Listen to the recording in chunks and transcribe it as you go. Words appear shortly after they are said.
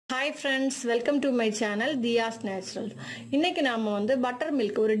Hi friends, welcome to my channel Dhiyas Naturals. இன்னைக்கு நாம வந்து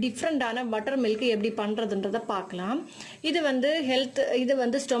buttermilk ஒரு டிஃபரண்டான buttermilk எப்படி பண்றதுன்றத பார்க்கலாம். இது வந்து இது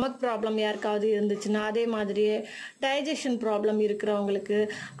வந்து stomach problem யாருக்காவது இருந்துச்சுனா அதே மாதிரி digestion problem இருக்குறவங்களுக்கு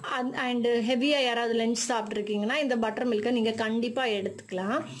and heavy-ஆ யாராவது லஞ்ச் சாப்பிட்டுருக்கீங்கன்னா இந்த buttermilk நீங்க கண்டிப்பா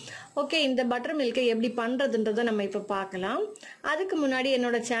எடுத்துக்கலாம். ஓகே, இந்த buttermilk எப்படி பண்றதுன்றத நம்ம இப்ப பார்க்கலாம். அதுக்கு முன்னாடி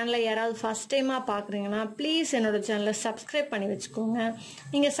என்னோட சேனலை யாராவது ஃபர்ஸ்ட் டைமா பார்க்கறீங்கன்னா ப்ளீஸ் என்னோட சேனலை சப்ஸ்கிரைப் பண்ணி வெச்சுக்கோங்க.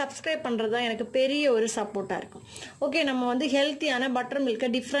 நீங்க சப்ஸ்கிரைப் பண்றது தான் எனக்கு பெரிய ஒரு சப்போர்ட்டா இருக்கும். ஓகே, நம்ம வந்து ஹெல்தியான buttermilk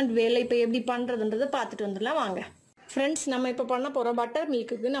டிஃபரண்ட் வேல இப்ப எப்படி பண்றதுன்றத பார்த்துட்டு வந்துடலாம் வாங்க. ஃப்ரெண்ட்ஸ், நம்ம இப்ப பண்ண போற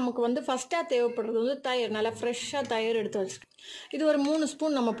buttermilkக்கு நமக்கு வந்து ஃபர்ஸ்டா தேவைப்படுறது வந்து தயிர், நல்லா ஃப்ரெஷ்ஷா தயிர் எடுத்து வச்சிருக்கேன். இது ஒரு 3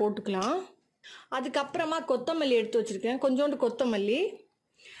 ஸ்பூன் நம்ம போட்டுக்கலாம். அதுக்கு அப்புறமா கொத்தமல்லி எடுத்து வச்சிருக்கேன், கொஞ்சோண்டு கொத்தமல்லி.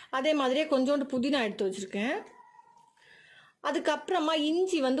 அதே மாதிரியே கொஞ்சோண்டு புதினா எடுத்து வச்சிருக்கேன். அதுக்கு அப்புறமா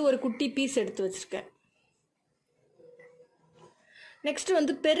இஞ்சி வந்து ஒரு குட்டி பீஸ் எடுத்து வச்சிருக்கேன். நெக்ஸ்ட்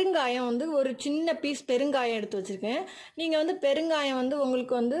வந்து பெருங்காயம் வந்து ஒரு சின்ன பீஸ் பெருங்காயம் எடுத்து வச்சிருக்கேன். நீங்க வந்து பெருங்காயம் வந்து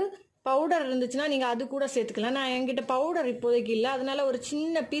உங்களுக்கு வந்து பவுடர் இருந்துச்சுன்னா நீங்க அது கூட சேர்த்துக்கலாம். நான் என்கிட்ட பவுடர் இப்போதைக்கு இல்லை, அதனால ஒரு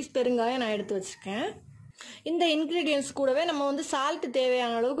சின்ன பீஸ் பெருங்காயம் நான் எடுத்து வச்சிருக்கேன். இந்த இன்கிரீடியன்ஸ் கூடவே நம்ம வந்து சால்ட்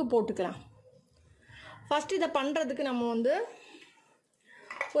தேவையான அளவுக்கு போட்டுக்கலாம். ஃபர்ஸ்ட் இதை பண்றதுக்கு நம்ம வந்து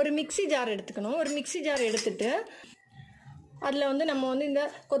ஒரு மிக்ஸி ஜார் எடுத்துக்கணும். ஒரு மிக்ஸி ஜார் எடுத்துட்டு அதில் வந்து நம்ம வந்து இந்த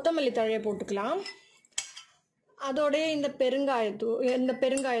கொத்தமல்லி தழையை போட்டுக்கலாம். அதோடைய இந்த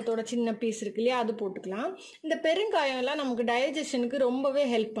பெருங்காயத்தோட சின்ன பீஸ் இருக்கு இல்லையா, அது போட்டுக்கலாம். இந்த பெருங்காயம் எல்லாம் நமக்கு டைஜஷனுக்கு ரொம்பவே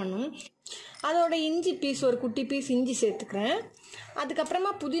ஹெல்ப் பண்ணும். அதோட இஞ்சி பீஸ் ஒரு குட்டி பீஸ் இஞ்சி சேர்த்துக்கிறேன்.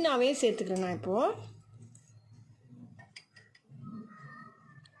 அதுக்கப்புறமா புதினாவையும் சேர்த்துக்கிறேன் நான் இப்போ.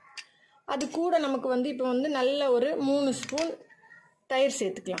 அது கூட நமக்கு வந்து இப்போ வந்து நல்ல ஒரு 3 ஸ்பூன் தயிர்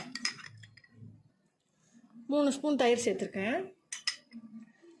சேர்த்துக்கலாம். 3 ஸ்பூன் தயிர் சேர்த்துருக்கேன்.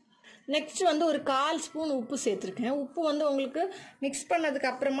 நெக்ஸ்ட் வந்து ஒரு 1/4 ஸ்பூன் உப்பு சேர்த்துருக்கேன். உப்பு வந்து உங்களுக்கு மிக்ஸ் பண்ணதுக்கு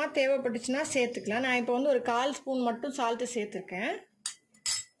அப்புறமா தேவைப்பட்டுச்சுன்னா சேர்த்துக்கலாம். நான் இப்போ வந்து ஒரு 1/4 ஸ்பூன் மட்டும் சால்ட் சேர்த்துருக்கேன்.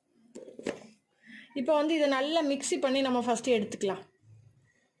 இப்போ வந்து இதை நல்லா மிக்ஸி பண்ணி நம்ம ஃபர்ஸ்ட் எடுத்துக்கலாம்.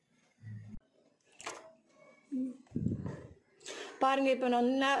 பாருங்க, இப்போ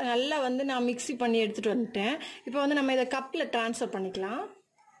நல்லா வந்து நான் மிக்ஸி பண்ணி எடுத்துட்டு வந்துட்டேன். இப்போ வந்து நம்ம இதை கப்பில் ட்ரான்ஸ்ஃபர் பண்ணிக்கலாம்.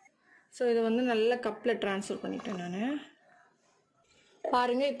 ஸோ இதை வந்து நல்லா கப்பில் ட்ரான்ஸ்ஃபர் பண்ணிட்டேன் நான்.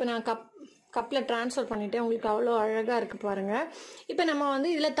 பாருங்க, இப்போ நான் கப்பில் ட்ரான்ஸ்ஃபர் பண்ணிட்டேன். உங்களுக்கு அவ்வளோ அழகாக இருக்கு பாருங்க. இப்போ நம்ம வந்து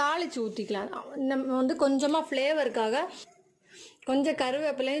இதில் தாளிச்சு ஊற்றிக்கலாம். நம்ம வந்து கொஞ்சமாக ஃப்ளேவருக்காக கொஞ்சம்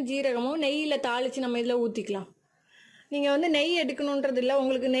கருவேப்பிலையும் ஜீரகமும் நெய்யில் தாளித்து நம்ம இதில் ஊற்றிக்கலாம். நீங்கள் வந்து நெய் எடுக்கணுன்றது இல்லை,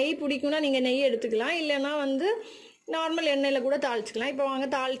 உங்களுக்கு நெய் பிடிக்கும்னா நீங்கள் நெய் எடுத்துக்கலாம், இல்லைன்னா வந்து நார்மல் எண்ணெயில் கூட தாளிச்சுக்கலாம். இப்போ வாங்க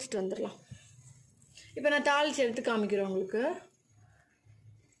தாளிச்சுட்டு வந்துடலாம். இப்போ நான் தாளிச்சு எடுத்து காமிக்கிறேன் உங்களுக்கு.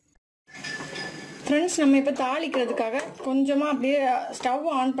 ஃப்ரெண்ட்ஸ், நம்ம இப்போ தாளிக்கிறதுக்காக கொஞ்சமாக அப்படியே ஸ்டவ்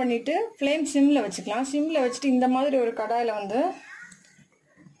ஆன் பண்ணிவிட்டு ஃப்ளேம் சிம்மில் வச்சுக்கலாம். சிம்மில் வச்சுட்டு இந்த மாதிரி ஒரு கடாயில் வந்து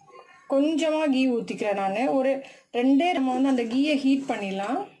கொஞ்சமாக கீ ஊற்றிக்கிறேன் நான். ஒரு 2 நம்ம வந்து அந்த கீயை ஹீட்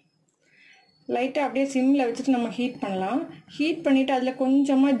பண்ணிடலாம். லைட்டாக அப்படியே சிம்மில் வச்சுட்டு நம்ம ஹீட் பண்ணலாம். ஹீட் பண்ணிவிட்டு அதில்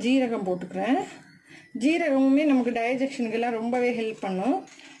கொஞ்சமாக ஜீரகம் போட்டுக்கிறேன். ஜீரகமுமே நமக்கு டைஜஷனுக்கு எல்லாம் ரொம்பவே ஹெல்ப் பண்ணும்.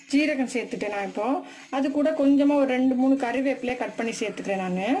 ஜீரகம் சேர்த்துட்டேன் நான் இப்போ. அது கூட கொஞ்சமாக ஒரு 2-3 கறிவேப்பிலையை கட் பண்ணி சேர்த்துக்கிறேன்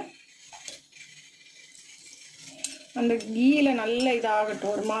நான். அந்த கீயில் நல்ல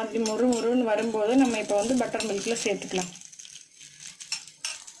இதாகட்டும், ஒரு மாதிரி முறுன்னு வரும்போது நம்ம இப்போ வந்து buttermilkல சேர்த்துக்கலாம்.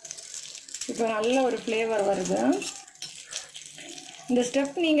 இப்போ நல்ல ஒரு ஃப்ளேவர் வருது. இந்த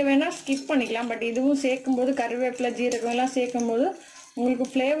ஸ்டெப் நீங்கள் வேணால் ஸ்கிப் பண்ணிக்கலாம், பட் இதுவும் சேர்க்கும்போது கறிவேப்பிலை ஜீரகம் எல்லாம் சேர்க்கும்போது உங்களுக்கு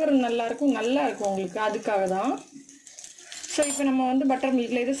ஃப்ளேவரும் நல்லாயிருக்கும் உங்களுக்கு, அதுக்காக தான். ஸோ இப்போ நம்ம வந்து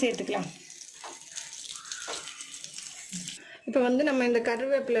buttermilkல இதை சேர்த்துக்கலாம். இப்போ வந்து நம்ம இந்த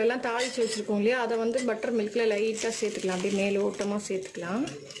கருவேப்பிலை எல்லாம் தாளிச்சு வச்சுருக்கோம் இல்லையா, அதை வந்து buttermilkல லைட்டாக சேர்த்துக்கலாம். அப்படியே மேலே ஓட்டமாக சேர்த்துக்கலாம்.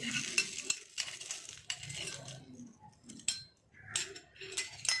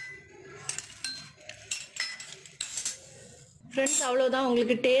 ஃப்ரெண்ட்ஸ், அவ்வளோதான்,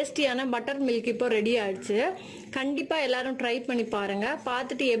 உங்களுக்கு டேஸ்டியான buttermilk இப்போ ரெடி ஆயிடுச்சு. கண்டிப்பாக எல்லாரும் ட்ரை பண்ணி பாருங்கள்.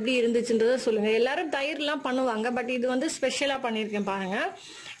 பார்த்துட்டு எப்படி இருந்துச்சுன்றதை சொல்லுங்கள். எல்லாரும் தயிர்லாம் பண்ணுவாங்க, பட் இது வந்து ஸ்பெஷலாக பண்ணியிருக்கேன் பாருங்கள்.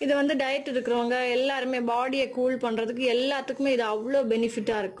 இது வந்து டயட் இருக்கிறவங்க எல்லாருமே பாடியை கூல் பண்ணுறதுக்கு எல்லாத்துக்குமே இது அவ்வளோ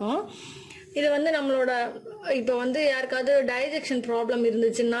பெனிஃபிட்டாக இருக்கும். இது வந்து நம்மளோட இப்போ வந்து யாருக்காவது டைஜஷன் ப்ராப்ளம்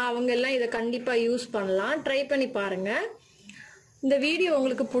இருந்துச்சுன்னா அவங்க எல்லாம் இதை கண்டிப்பாக யூஸ் பண்ணலாம். ட்ரை பண்ணி பாருங்கள். இந்த வீடியோ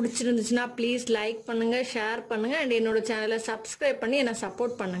உங்களுக்கு பிடிச்சிருந்துச்சுன்னா ப்ளீஸ் லைக் பண்ணுங்க, ஷேர் பண்ணுங்க, அண்ட் என்னோட சேனலை சப்ஸ்கிரைப் பண்ணி என்னை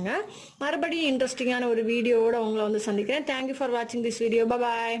சப்போர்ட் பண்ணுங்க. மறுபடியும் இன்ட்ரெஸ்டிங்கான ஒரு வீடியோவோட உங்களை வந்து சந்திக்கிறேன். தேங்க்யூ ஃபார் வாட்சிங் திஸ் வீடியோ.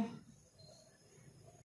 பாய்.